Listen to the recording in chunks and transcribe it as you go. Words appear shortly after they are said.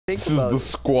Think This is about the it.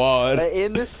 squad. An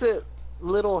innocent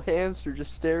little hamster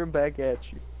just staring back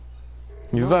at you.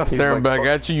 He's not staring like, back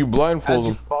at you. You As blindfold you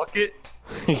him. fuck it,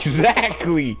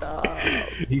 Exactly. Stop.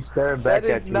 he's staring back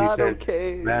That at is you. not He says,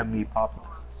 okay. "Man, me pop."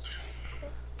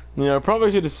 You know, I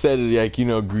probably should have said like, you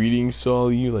know, greetings to all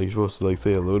of you. Like, you're supposed to like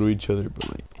say hello to each other, but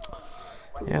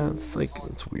like, yeah, it's like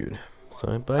it's weird.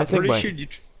 So, but I I'm think pretty my sure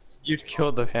you'd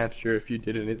kill the hamster if you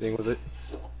did anything with it.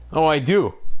 oh, I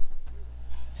do.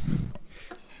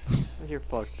 You're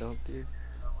fucked up, dude.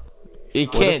 It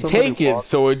What if can't somebody take it, walks-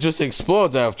 so it just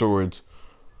explodes afterwards.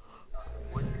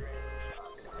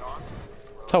 That's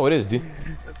how it is, dude.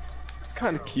 It's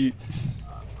kind of cute.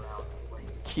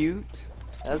 Cute?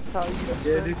 That's how you Yeah,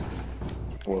 describe dude.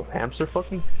 Well, hamster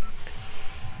fucking?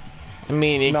 I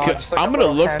mean, it No, could, just like I'm a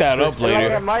gonna little look that hamster. up it. Like,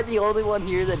 later. am I the only one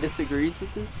here that disagrees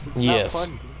with this? It's Yes. not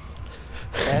fun. It's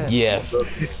sad. Yes.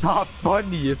 It's not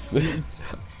funny. It's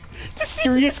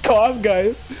Serious cause,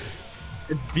 guys.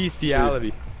 it's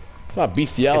bestiality. It's not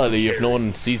bestiality if no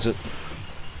one sees it.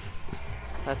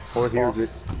 That's Or hears false. it.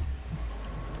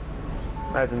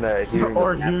 Imagine that. Hearing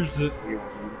Or the hears it.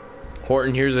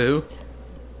 Horton here's a who?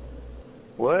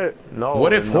 What? No.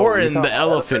 What if no, Horton you the can't-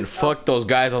 elephant fucked those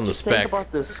guys on the Just think spec?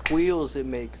 about the squeals it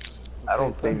makes. I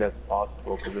don't think that's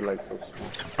possible because they're like so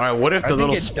small. Alright, what if I the think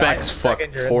little it dies the specks second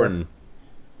fucked you're in Horton?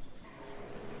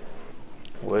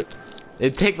 What?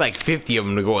 It'd take like 50 of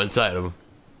them to go inside of him.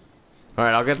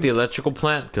 Alright, I'll get the electrical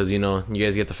plant, because you know, you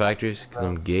guys get the factories, because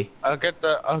I'm gay. I'll get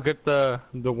the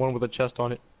one with the chest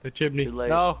on it. The chimney. Too late.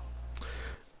 No.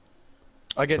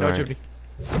 I get no Alright. chimney.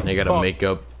 They gotta Fuck. make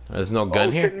up. There's no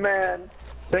gun here? Ocean man,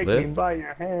 take Lit? me by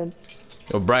your hand.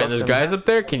 Yo, Brian, there's Fucking guys up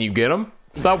there? Can you get them?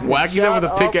 Stop whacking them with a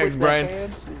Shut up pickaxe, with the Brian.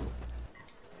 hands.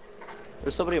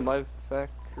 There's somebody in my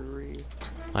factory.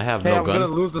 I have Hey, no I'm gonna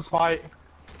gun. lose this fight.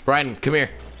 Brian, come here.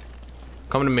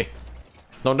 Come to me.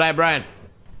 Don't die, Brian.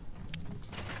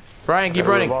 Brian, keep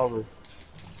running. Revolver.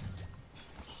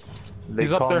 They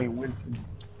He's up call there. me Winston.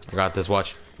 I got this,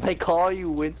 watch. They call you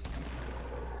Winston.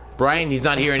 Brian, he's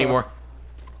not here anymore.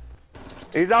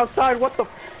 He's outside. What the?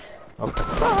 I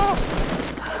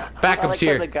Backup's like how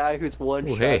here. the guy who's one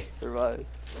Ooh, shot hey. survived.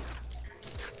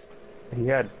 He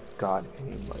had God.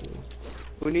 Like,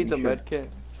 Who needs a You med should- kit?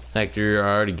 Hector,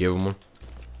 I already gave him one.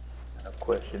 the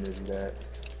question is that.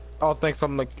 Oh, thanks.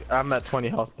 I'm at 20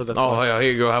 health, but that's Oh, fine. yeah,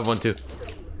 here you go. Have one too.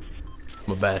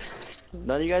 My bad.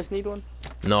 None of you guys need one?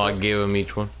 No, I gave him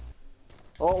each one.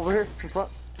 Oh, over here, in front.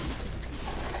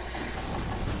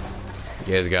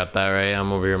 You guys got that right?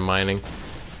 I'm over here mining.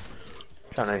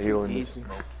 Trying to heal in this Easy.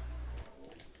 smoke.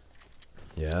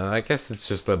 Yeah, I guess it's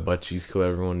just let butt cheese kill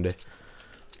everyone day.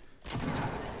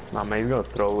 Nah, man, he's gonna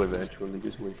throw eventually.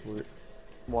 Just wait for it.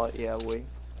 What? Yeah, wait.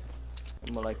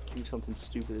 I'm gonna like do something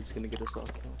stupid that's gonna get us all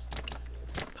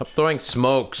killed. Stop throwing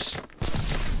smokes.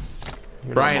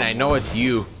 You're Brian, not I my know it's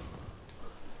you.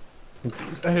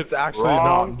 It's actually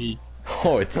Wrong. not me.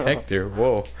 Oh, it's Hector.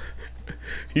 Whoa.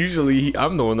 Usually,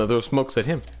 I'm the one that throws smokes at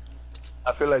him.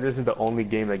 I feel like this is the only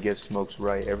game that gets smokes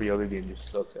right. Every other game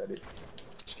just sucks at it.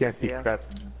 You can't see Yeah. crap.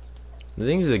 I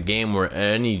think it's a game where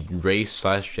any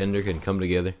race/gender can come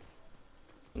together.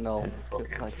 No.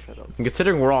 Okay. Like, shut up. And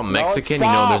considering we're all Mexican, you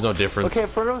know, stop! there's no difference. Okay, in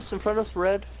front of us,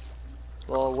 red.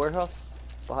 Well, warehouse.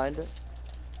 Behind it.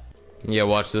 Yeah,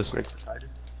 watch this.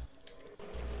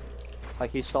 Like,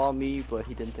 he saw me, but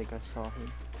he didn't think I saw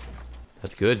him.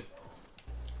 That's good.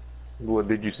 What,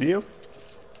 did you see him?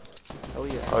 Oh,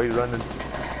 yeah. Oh, he's running.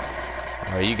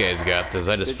 Alright, you guys got this.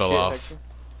 I just Good fell shit, off. Hector.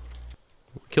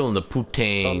 We're killing the Oh,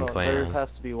 Poutine no, there clan.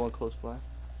 has to be one close by.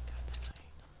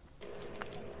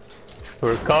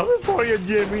 We're coming for you,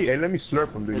 Jimmy. Hey, let me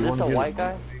slurp him, dude. Is You this wanna a hear white the-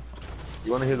 guy?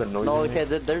 You wanna hear the noise? No, it okay,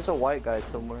 makes? there's a white guy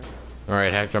somewhere.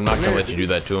 Alright, Hector, I'm not gonna let you do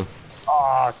that to him.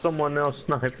 Ah, someone else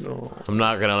sniped. No. I'm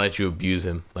not gonna let you abuse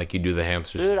him like you do the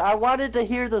hamsters. Dude, I wanted to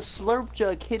hear the slurp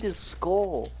jug hit his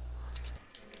skull.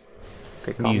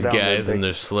 Okay, calm These down, guys baby. and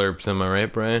their slurps, am I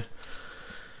right, Brian?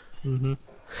 Mm-hmm.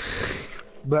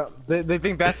 But they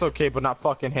think that's okay, but not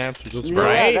fucking hamsters. That's No,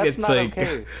 Right? that's It's not like-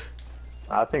 okay.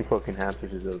 I think fucking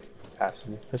hamsters is a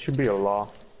passable. That should be a law.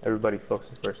 Everybody fucks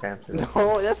the first hamster.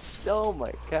 No, that's, oh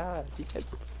my god. You guys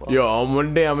are fucked. Yo,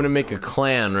 one day I'm gonna make a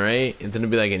clan, right? It's gonna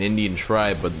be like an Indian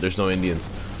tribe, but there's no Indians.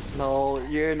 No,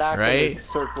 you're not Right? gonna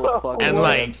circle fucking And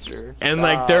like, hamster. and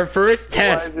like Stop. their first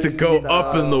test Why to did go you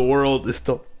up in not? the world is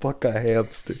to fuck a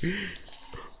hamster. Dude,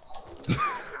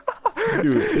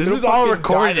 this It'll is all fucking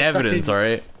recorded die the second evidence, you-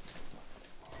 alright?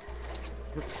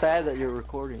 It's sad that you're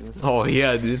recording this. Oh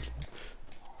yeah, dude.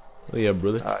 Oh yeah,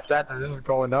 brother. That this is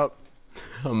going up.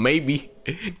 Maybe.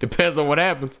 Depends on what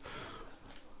happens.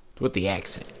 With the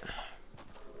accent.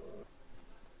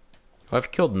 If I've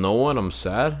killed no one, I'm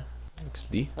sad.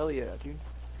 XD. Hell yeah, dude.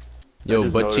 Yo,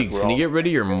 just butt noticed cheeks, we're can you all- get rid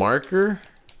of your marker?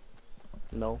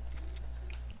 No.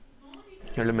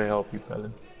 Here, let me help you,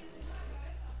 Pelin.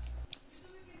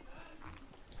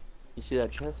 You see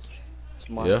that chest? It's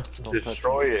mine. Yeah. Don't touch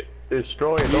Destroy it.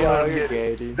 Destroy it. Don't Yeah, let him you're get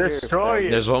gay, it. dude. You're a Destroy fag.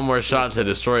 it. There's one more shot to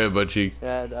destroy it, butt cheeks.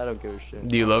 Yeah, I don't give a shit.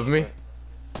 Do you love me? Right.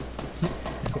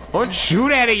 Don't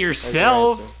shoot at it There's your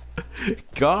yourself. answer.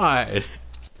 God.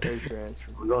 There's your answer.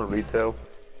 We're going retail.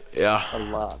 Yeah. A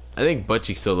lot. I think butt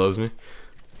cheeks still loves me.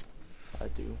 I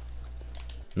do.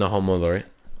 No homo, though, right?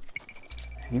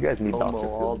 You guys need Homo Dr.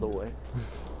 all Phil.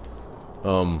 the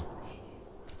way.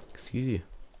 Excuse you.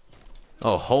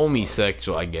 Oh,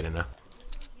 homosexual. I get it now.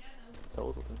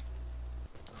 Totally.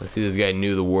 I see this guy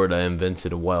knew the word I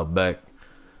invented a while back.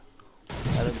 I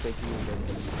didn't think you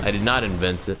invented it. I did not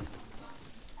invent it.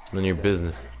 None of your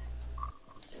business.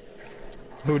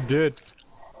 Who did?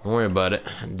 Don't worry about it,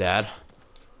 Dad.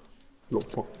 Little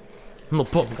pump. Little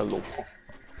pup. Got a little pump.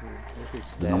 Look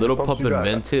at The that. little Pump pup you got.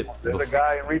 invented. There's a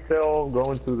guy in retail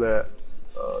going to the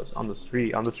on the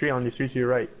street. On the street to your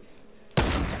right.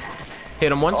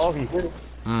 Hit him once. Oh, he hit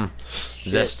him.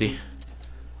 Zesty.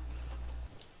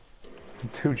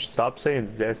 Dude, stop saying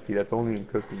zesty. That's only in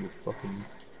cooking, you fucking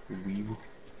weeb.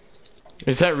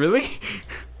 Is that really?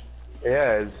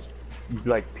 Yeah, it's, you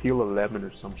like peel a lemon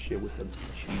or some shit with a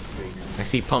cheese grater. I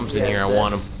see pumps in Yeah, here. I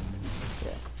want them.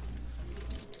 Yeah.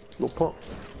 Little pump.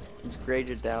 It's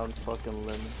grated down fucking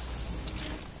lemon.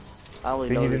 I only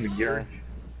Think know he's this. in the gear.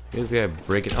 This guy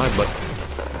breaking. Oh, but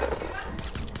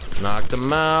knocked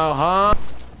him out, huh?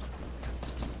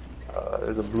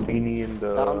 There's a blue beanie in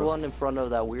Found the one in front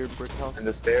of that weird brick house. in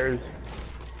the stairs.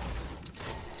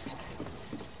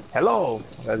 Hello,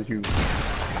 that's you.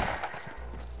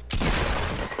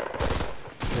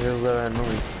 Here's that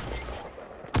noise.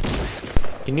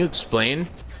 Can you explain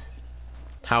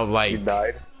how You like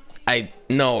died.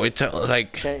 no, it's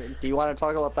like Okay, do you want to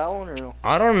talk about that one or no?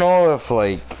 I don't know if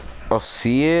like I'll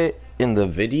see it in the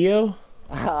video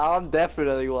I'm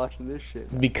definitely watching this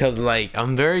shit. because like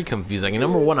I'm very confused. Like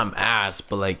number one, I'm ass,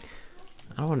 but like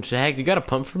I don't want to heck. You got a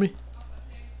pump for me?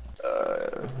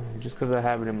 Just because I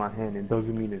have it in my hand, it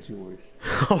doesn't mean it's yours.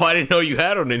 Oh, I didn't know you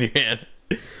had one in your hand.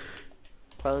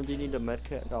 Probably do you need a med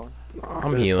kit? No.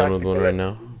 I'm healing with one right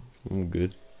now. I'm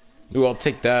good. Ooh, I'll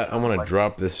take that. I want to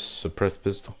drop this suppressed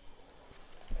pistol.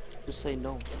 Just say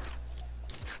no.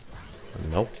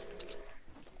 Nope.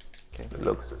 It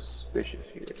looks suspicious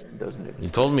here, doesn't it? You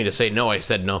told me to say no. I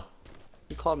said no.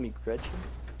 You called me Gretchen?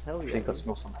 Hell I yeah. think I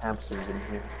smell some hamsters in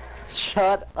here.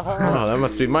 Shut up. Oh, that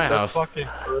must be my house. Fucking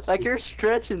Like you're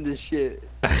stretching this shit.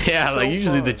 Yeah, like so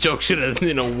usually far. the joke should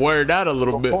have, worded out a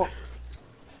little bit.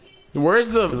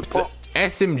 Where's the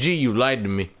SMG? You lied to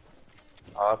me.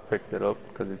 I picked it up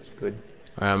because it's good.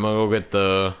 Alright, I'm gonna go get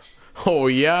the. Oh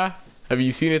yeah? Have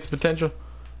you seen its potential?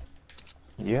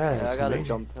 Yeah, Yeah, I it's got a amazing.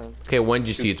 jump pen. Okay, when did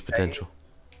you see its potential?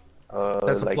 That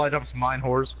Like, supply dumps mine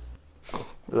whores.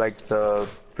 like the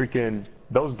freaking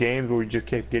those games where we just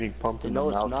kept getting pumped You in know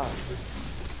the it's mouth.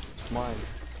 not. It's mine.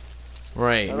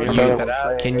 Right. I don't Can know you, what I'm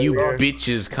saying. can you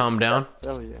bitches calm down?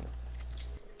 Hell yeah.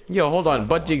 Yo, hold on,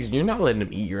 butt jigs. You're not letting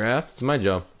him eat your ass. It's my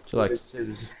job. So like, This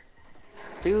is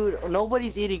Dude,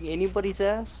 nobody's eating anybody's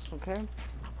ass, okay?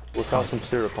 without some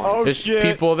syrup on Oh it. there's shit!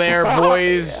 people there,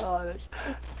 boys. Yeah,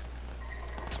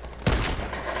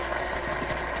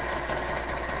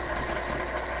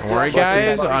 Don't worry,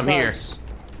 yeah, guys. I'm here.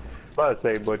 But I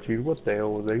say, but you, what the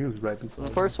hell was that? He was right The beside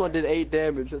me. first one did 8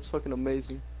 damage. That's fucking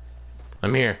amazing.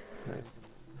 I'm here.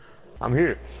 I'm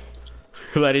here.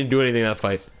 I didn't do anything that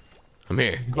fight. I'm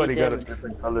here. But he got a damage.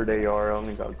 different colored AR. I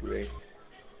only got gray.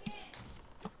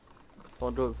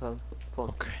 Don't do it, pal. Fuck.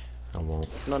 Okay, I won't.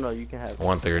 No, no, you can have I it.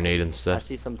 want the grenade I instead.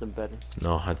 see something better.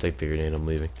 No, I take the grenade. I'm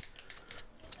leaving.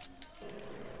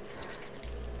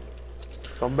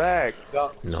 Come back.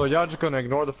 No. So y'all just gonna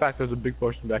ignore the fact there's a big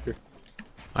potion back here.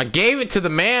 I gave it to the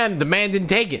man. The man didn't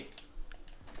take it.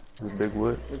 The big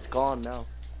wood It's gone now.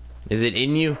 Is it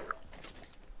in you?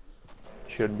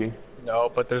 should be. No,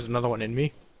 but there's another one in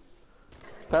me.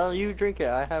 Pal, you drink it.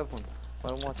 I have one. I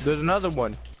don't want to. There's another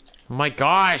one. Oh my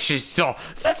gosh, it's so.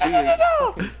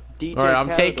 DJ Alright, I'm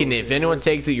Khaled taking over it. If here. anyone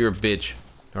takes it, you're a bitch.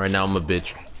 Alright, now I'm a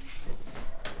bitch.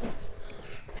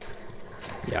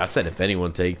 Yeah, I said if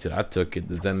anyone takes it, I took it.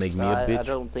 Does that make me a I bitch?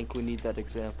 don't think we need that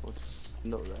example. Just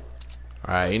know that.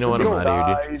 Alright, you know what? Let's I'm go, out of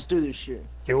here, dude. Let's do this shit.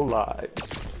 Kill lives.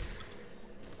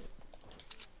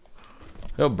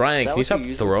 Yo, Brian, Is that can you what stop you're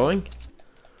using? throwing?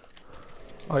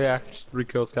 Oh yeah, just 3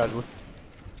 kills casually.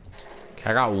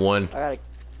 I got one. I gotta.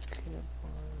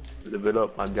 Live it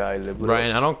up, my guy. Live it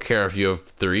Brian, I don't care if you have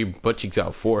 3, butt cheeks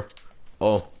out 4.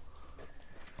 Oh,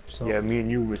 So. Yeah, me and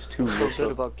you was two. So What's good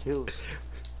up? about kills.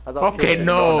 I thought Okay, kills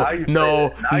no, now you say no,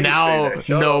 that. Now you now, say that.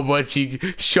 Shut no, up. but you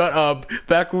shut up.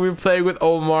 Back when we were playing with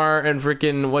Omar and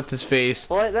freaking what's his face,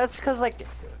 Well, that's cause like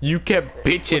you kept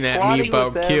bitching at me squatting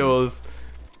about with them. kills.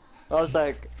 I was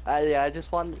like, I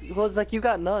just want. It was like you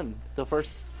got none the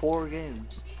first 4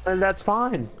 games. And that's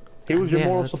fine. He was your Yeah,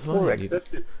 moral that's support. fine,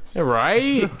 Accept it.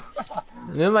 Right?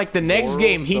 And then like the next Moral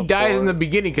game, he dies in the support.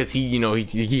 beginning because he, you know,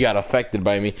 he got affected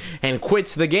by me and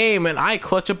quits the game, and I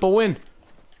clutch up a win.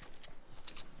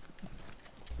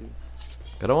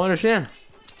 I don't understand.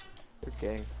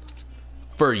 Okay.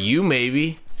 For you,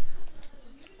 maybe.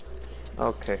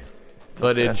 Okay.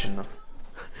 Footage. That's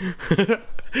enough.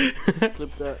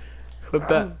 Flip that. Clip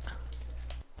that.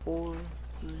 4,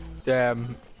 3,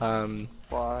 Damn. 5,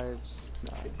 9.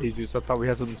 Jesus, I thought we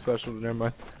had something special. Never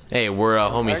mind. Hey, we're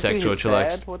homosexual, Aren't we his chillax.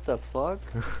 dad? What the fuck?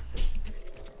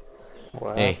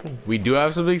 What Hey, happened? we do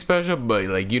have something special, but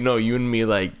like, you know, you and me,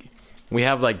 like, we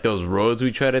have like those roads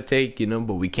we try to take, you know,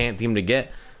 but we can't seem to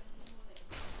get.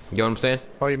 You know what I'm saying?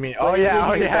 Oh, you mean? Wait, Oh yeah,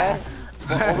 oh your yeah.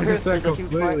 dad? Over here, there's a huge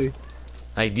Completely.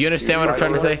 Like, do you understand what I'm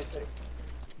trying to say?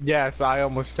 Yes, I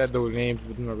almost said those names,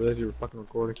 but then I realized you were fucking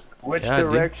recording. Which Yeah,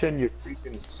 dude. direction you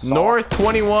freaking saw? North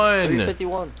 21.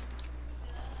 351.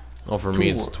 Oh, for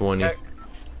me it's 20. Hey.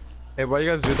 Hey, while you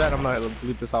guys do that, I'm gonna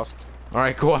leave this house. All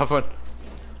right, cool. Have fun.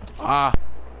 Ah,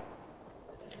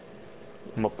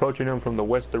 I'm approaching him from the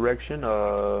west direction.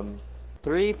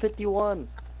 351.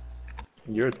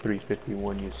 You're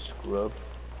 351, you scrub.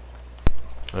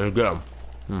 let's get him.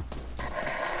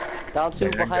 Down 2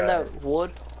 Yeah, behind got that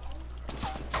wood.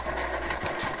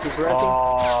 He's resting.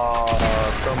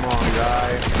 Oh, come on, guy.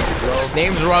 Bro,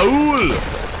 Name's Raul.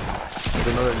 there's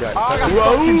another guy. Oh, I got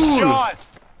Raul! fucking shot!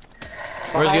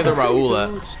 Where's the other Raul at?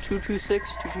 226,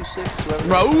 226. whoever-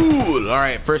 Raul. All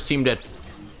right, first team dead.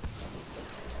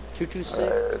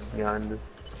 226. Behind us.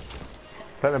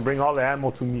 Tell them bring all the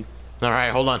ammo to me. All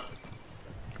right, hold on.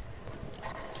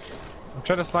 I'm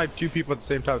trying to snipe 2 people at the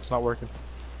same time. It's not working.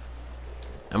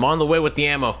 I'm on the way with the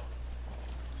ammo.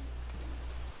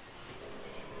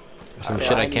 Some Yeah,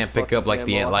 shit I need can't pick up fucking like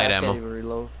the I light can't ammo. even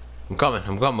reload. I'm coming.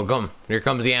 I'm coming. I'm coming. Here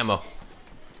comes the ammo.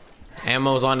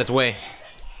 Ammo's on its way.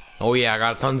 Oh yeah, I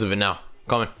got tons of it now.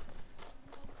 Coming.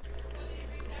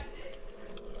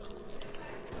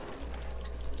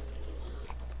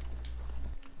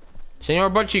 Senor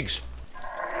butt cheeks.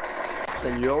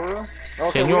 Senora?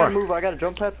 Okay, we Senor. gotta move. I got a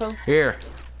jump pad, pal. Here.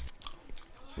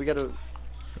 We gotta.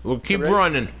 We'll keep Ready?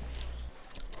 running.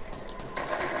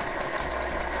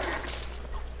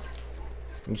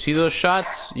 You see those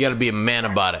shots? You gotta be a man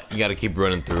about it. You gotta keep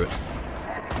running through it.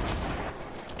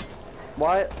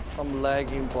 Why? I'm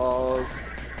lagging, balls.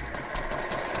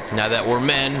 Now that we're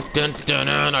men, dun dun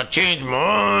dun, I changed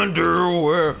my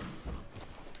underwear.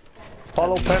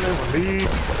 Follow Pennant's lead.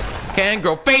 Can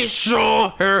grow facial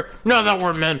hair. Now that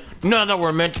we're men, now that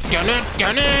we're men. Dun dun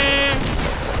dun dun.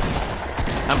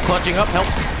 I'm clutching up. Help.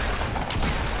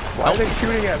 Why are they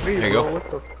shooting at me, There you bro? go.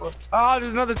 What the fuck? Ah,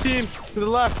 there's another team to the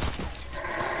left.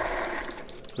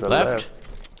 To the Left.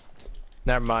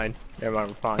 Never mind. Never mind.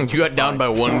 We're fine. You got down by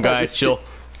one guy. Chill.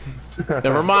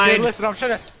 Never Hey, mind. listen, I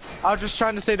was just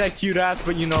trying to say that cute ass,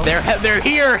 but you know. They're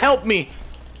here. Help me.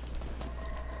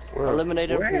 Where?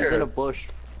 Eliminated him. He was Where? in a bush.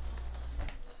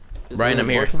 Just Ryan, in a I'm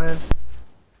here. bush. Man?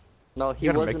 No, he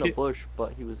You gotta was in make a it. bush,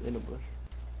 but he was in a bush.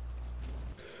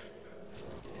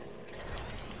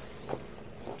 Hell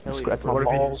yeah, Scratch bro. my What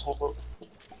if he balls.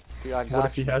 Yeah, I What got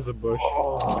if he you. has a bush?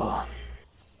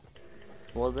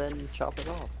 Well then, chop it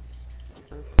off.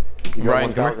 You got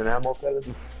Ryan, come 1,000 ammo, fellas?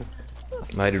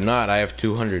 I do not. I have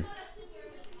 200.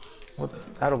 What?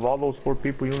 Out of all those 4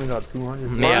 people, you only got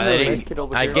 200? Yeah, they there's a didn't. med kit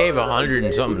over I here. gave 100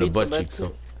 and something to need some butt med cheeks. So.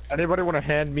 kit? Anybody want to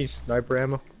hand me sniper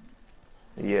ammo?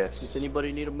 Yes. Does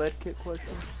anybody need a med kit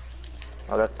question?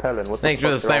 Oh, that's Pellin. What Thanks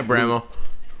for the fuck? They're all sniper blue. ammo.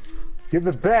 Give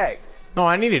it back! No,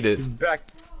 I needed it. He's back.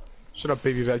 Shut up,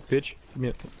 baby back, bitch. Give me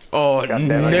it. Oh Got that right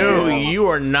no, there. you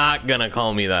are not gonna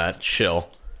call me that. Chill.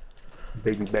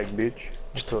 Baby back, bitch.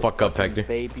 Just the fuck up, Hector.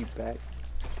 Baby back,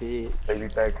 bitch. Baby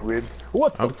back ribs.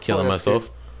 What the I'm killing fuck? myself.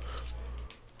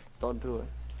 Don't do it.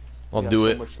 I'll You got do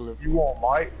so it. much to live for. You won't,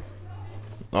 mate.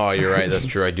 Oh, you're right. That's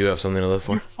true. I do have something to live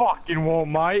for. You fucking won't,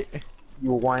 mate.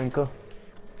 You wanker.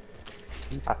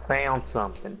 I found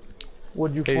something.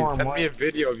 What'd you Hey, find, send me a mate?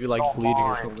 video of you like Don't bleeding or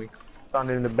mind. something. Found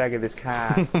it in the back of this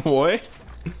car. What?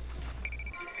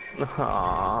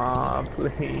 Aw,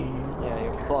 please. Yeah,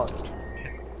 you're fucked.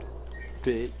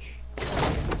 Bitch.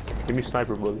 Give me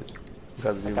sniper bullets.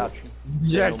 Got I zero. got you.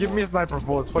 Yeah, no give more. me a sniper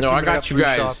bullets. Fuck No, you, I gonna got have you 3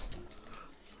 guys. shots.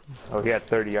 Oh, he had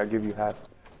 30. I'll give you half.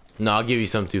 No, I'll give you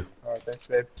some too. Alright, Thanks,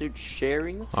 babe. Dude,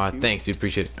 sharing. That's Aw, cute. thanks, dude.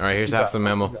 Appreciate it. All right, here's half the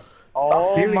memo.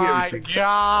 Oh stealing my everything.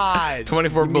 god!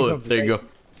 24 Give me bullets. something. There you go.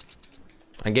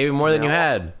 I gave you more than you No.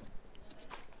 had.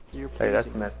 You're Hey, that's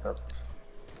pleasing. messed up.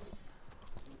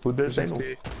 Who did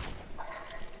say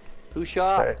Who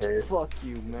shot? Hey. Fuck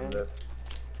you, man.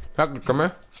 Doctor, come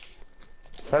here.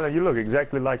 Tyler, you look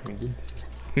exactly like me, dude.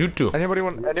 You too.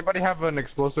 Anybody have an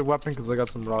explosive weapon? Cause I got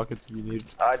some rockets if you need.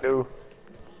 I do.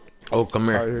 Oh, come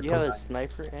Alright, here. here You have a comes.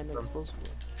 sniper and an explosive.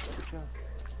 Good job.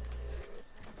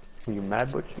 Are you mad,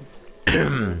 Butchie?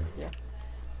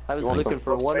 I was You want looking some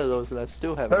for one of those and I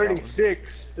still haven't got one.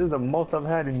 36. This is the most I've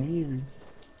had in years.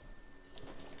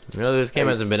 You know, this game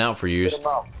hasn't been out for years. Get 'em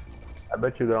out. I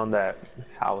bet you they're on that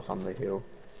house on the hill.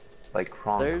 Like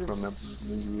Kronk There's-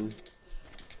 remember.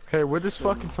 Hey, where'd this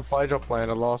fucking supply drop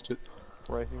land? I lost it.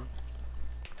 Right here.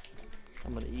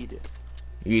 I'm gonna eat it.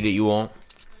 Eat it, you won't.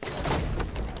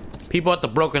 People at the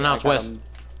broken house I got west. 'em.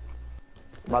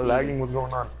 My Let's eat lagging, it. what's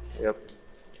going on? Yep.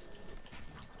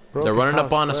 They're running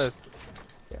up on us.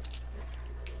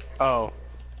 Oh.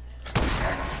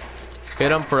 Hit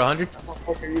them for 100. What the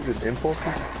fuck are you using? Impulses?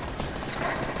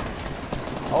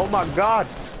 Oh my god!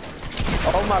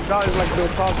 Oh my god, it's like Bill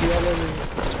Cosby all over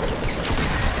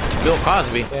me. Bill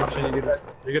Cosby. Damn, shit,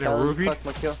 you're getting Tyler, roofied? fuck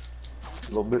my kill. A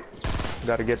little bit.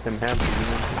 Gotta get them hampers, you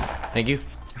know? Thank you.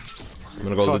 I'm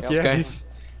gonna go Fuck loot this yeah. guy.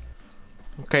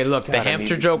 Okay, look, the God, I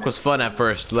hamster need- joke was fun at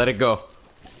first. Let it go.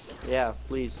 Yeah,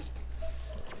 please.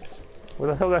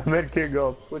 Where the hell did that med kit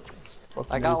go?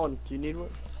 I got one. Do you need one?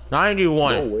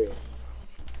 91. No way.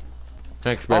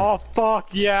 Thanks, babe. Oh fuck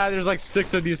yeah! There's like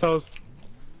 6 of these hoes.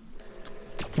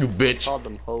 You bitch. Called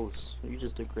them hoes. You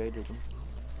just degraded them.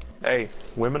 Hey,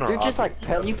 women are You're just objects.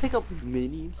 like you pick up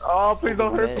minis. Oh, please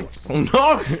don't hurt me. Meds.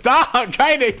 No, stop! I'm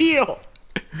trying to heal.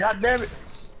 God damn it.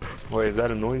 Wait, is that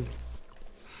a noise?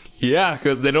 Yeah,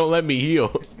 because they don't let me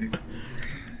heal.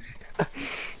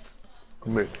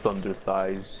 With thunder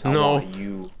thighs. I No. want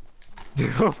you.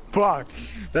 Oh fuck!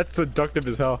 That's seductive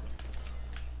as hell.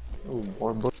 Oh,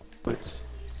 more bullets.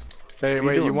 Hey, What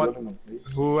wait, doing, you want building a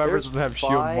base? whoever There's doesn't have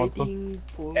shield wants them? fighting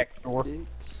for Hector.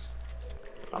 dicks.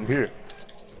 I'm here.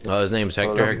 Oh, his name's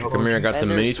Hector. let's Hector, go. come here. I got And some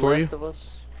there's minis for you. left of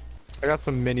us. I got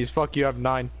some minis. Fuck you, I have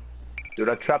 9. Dude,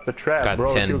 I trapped the trap, Got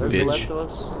bro. 10, Kill There's this bitch. left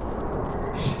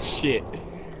of us. Shit.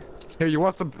 Here, you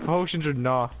want some potions or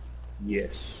nah?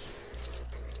 Yes.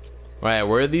 Alright,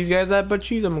 where are these guys at, but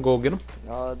cheese? I'm gonna go get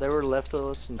them. They were left of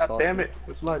us and God damn it.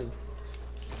 It's lighting.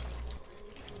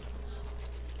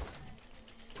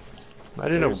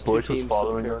 Imagine There's a two bush was teams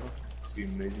following up us. here. That'd be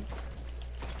amazing.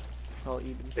 I'll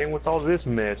eat them. Dang, what's all this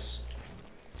mess?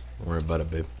 Don't worry about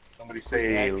it, babe. Somebody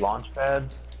say a launch pad?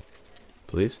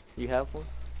 Please. You have one?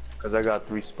 Because I got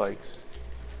 3 spikes.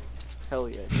 Hell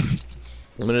yeah.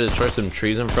 I'm gonna destroy some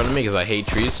trees in front of me because I hate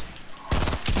trees.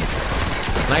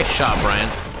 Nice shot, Brian.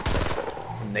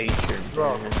 Nature,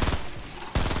 Bro. man.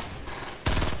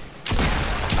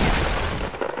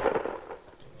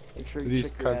 Make sure you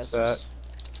These check your cuts asses.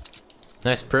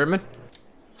 Nice pyramid.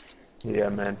 Yeah,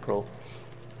 man, pro.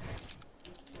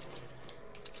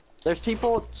 There's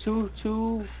people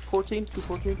 214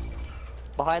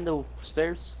 behind the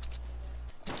stairs.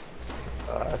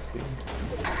 I see.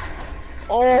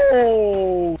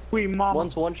 Oh, sweet mama.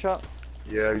 One's one shot.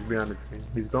 Yeah, he's behind the tree.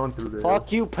 He's going through there.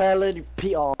 Fuck you, Pellet. You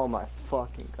oh my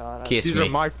fucking god. Kiss These me. are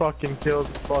my fucking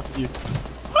kills. Fuck you.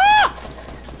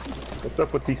 What's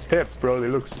up with these steps, bro? They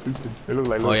look stupid. They look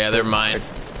like. Oh little yeah, they're steps. mine.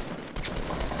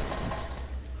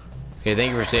 Okay,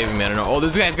 thank you for saving me. I don't know. Oh,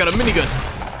 this guy's got a minigun.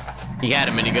 He had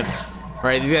a minigun.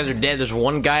 Alright, these guys are dead. There's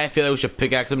one guy. I feel like we should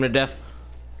pickaxe him to death.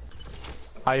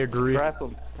 I agree. Trap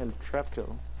him and trap kill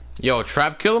him. Yo,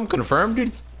 trap kill him? Confirmed,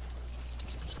 dude?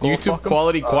 YouTube fuck 'em?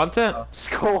 quality content?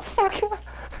 Skull fuck him.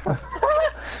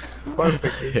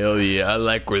 Perfect. Hell yeah, I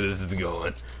like where this is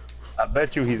going. I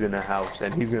bet you he's in a house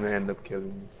and he's gonna end up killing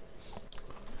me.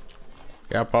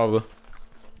 Yeah, probably.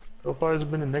 So far, it's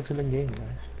been an excellent game, guys.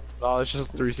 No, it's just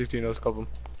 360 no scope 'em.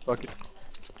 Fuck it.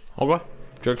 Okay.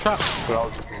 Jerk trap. But I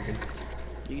was thinking,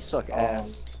 You suck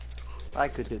ass. I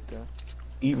could hit that.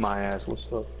 eat my ass. What's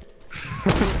up?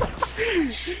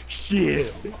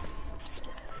 Shit.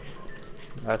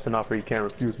 That's an offer you can't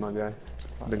refuse, my guy.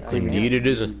 Been I cleaning. Indeed it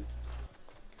isn't.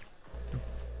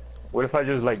 What if I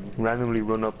just like randomly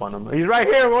run up on him? He's right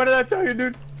here. What did I tell you,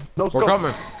 dude? No We're scope.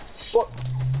 coming. What?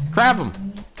 Trap him.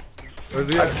 Where's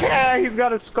he I at? can't. He's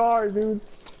got a scar, dude.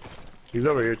 He's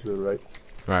over here to the right.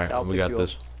 Alright, I'll we pick got you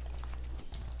this.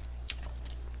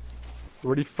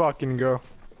 Where'd he fucking go?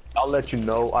 I'll let you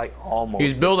know. I almost.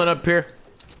 He's building up here.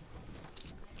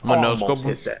 I'm gonna no almost scope him.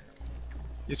 hit that.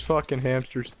 These fucking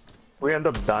hamsters. We end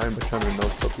up dying by trying to no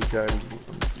scope these guys.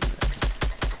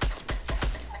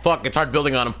 Fuck, it's hard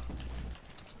building on him.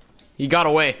 He got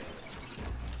away.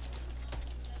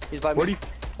 He's by Where'd me.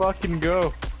 he fucking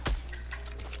go?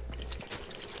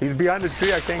 He's behind the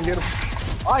tree. I can't get him.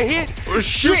 I hit. Oh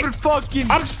shit! Stupid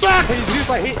fucking. I'm stuck! Jesus,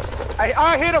 I hit.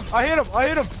 I hit him. I hit him. I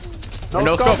hit him.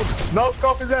 No scope. Him. No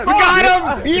scope is there. We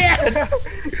got him! Yeah!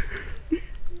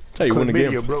 That's how you win a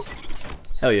Video, game. bro.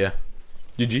 Hell yeah.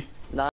 GG.